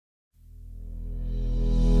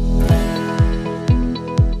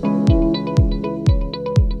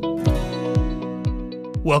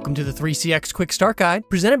Welcome to the 3CX Quick Start Guide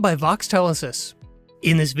presented by Voxtelesys.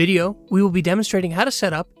 In this video, we will be demonstrating how to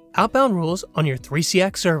set up outbound rules on your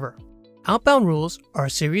 3CX server. Outbound rules are a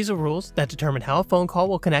series of rules that determine how a phone call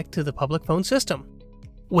will connect to the public phone system.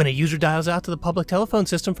 When a user dials out to the public telephone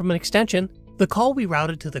system from an extension, the call will be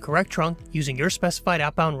routed to the correct trunk using your specified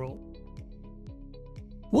outbound rule.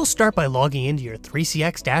 We'll start by logging into your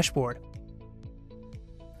 3CX dashboard.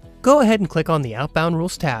 Go ahead and click on the Outbound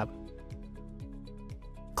Rules tab.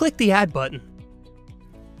 Click the Add button.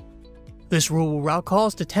 This rule will route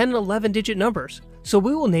calls to 10 and 11-digit numbers, so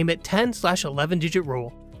we will name it 10/11-digit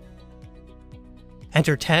rule.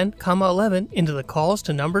 Enter 10,11 into the calls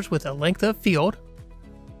to numbers with a length of field.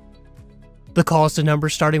 The calls to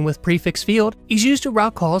numbers starting with prefix field is used to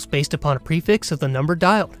route calls based upon a prefix of the number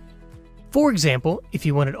dialed. For example, if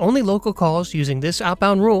you wanted only local calls using this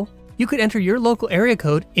outbound rule, you could enter your local area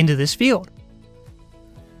code into this field.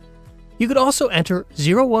 You could also enter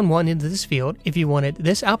 011 into this field if you wanted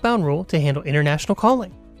this outbound rule to handle international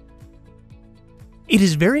calling. It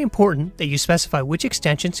is very important that you specify which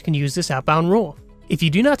extensions can use this outbound rule. If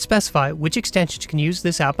you do not specify which extensions can use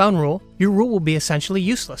this outbound rule, your rule will be essentially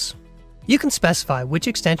useless. You can specify which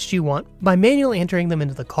extensions you want by manually entering them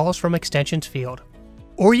into the Calls from Extensions field,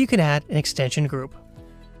 or you can add an extension group.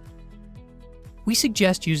 We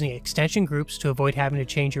suggest using extension groups to avoid having to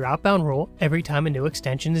change your outbound rule every time a new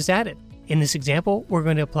extension is added. In this example, we're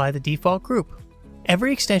going to apply the default group.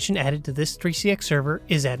 Every extension added to this 3CX server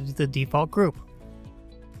is added to the default group.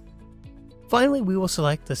 Finally, we will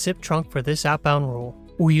select the SIP trunk for this outbound rule.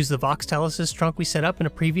 We'll use the Voxtelesys trunk we set up in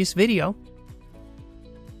a previous video.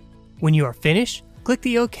 When you are finished, click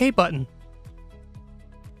the OK button.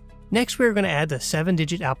 Next, we're going to add the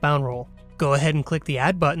 7-digit outbound rule. Go ahead and click the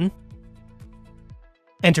Add button.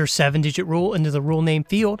 Enter 7-digit rule into the rule name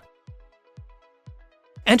field.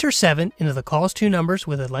 Enter 7 into the calls to numbers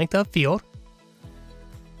with a length of field.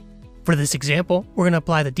 For this example, we're going to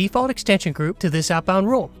apply the default extension group to this outbound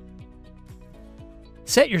rule.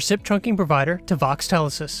 Set your SIP trunking provider to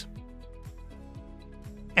Voxtelesys.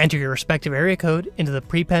 Enter your respective area code into the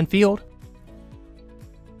prepend field.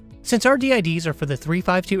 Since our DIDs are for the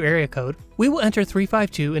 352 area code, we will enter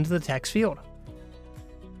 352 into the text field.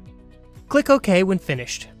 Click OK when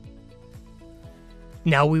finished.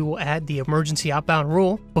 Now we will add the emergency outbound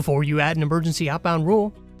rule. Before you add an emergency outbound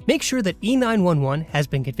rule, make sure that E911 has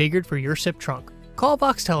been configured for your SIP trunk. Call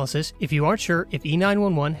Voxtelesys if you aren't sure if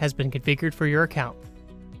E911 has been configured for your account.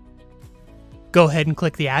 Go ahead and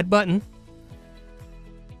click the Add button.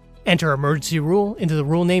 Enter emergency rule into the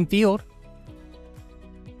rule name field.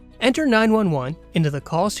 Enter 911 into the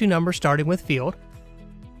calls to number starting with field.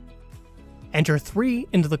 Enter 3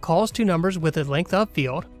 into the calls to numbers with a length of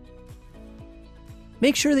field.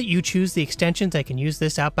 Make sure that you choose the extensions that can use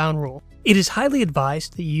this outbound rule. It is highly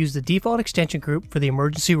advised that you use the default extension group for the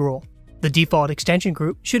emergency rule. The default extension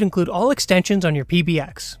group should include all extensions on your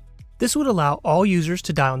PBX. This would allow all users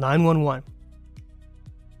to dial 911.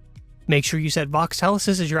 Make sure you set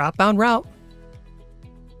Voxtelesys as your outbound route.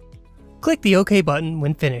 Click the OK button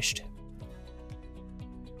when finished.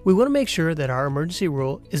 We want to make sure that our emergency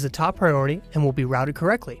rule is the top priority and will be routed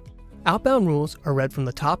correctly. Outbound rules are read from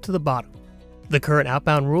the top to the bottom. The current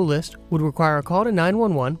outbound rule list would require a call to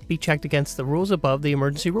 911 be checked against the rules above the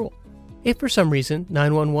emergency rule. If for some reason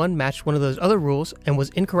 911 matched one of those other rules and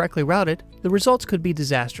was incorrectly routed, the results could be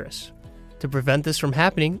disastrous. To prevent this from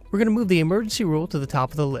happening, we're going to move the emergency rule to the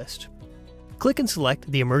top of the list. Click and select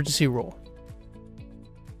the emergency rule.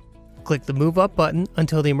 Click the Move Up button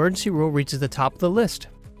until the emergency rule reaches the top of the list.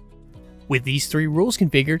 With these 3 rules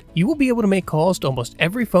configured, you will be able to make calls to almost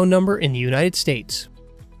every phone number in the United States.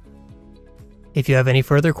 If you have any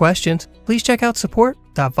further questions, please check out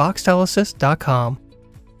support.voxtelesys.com.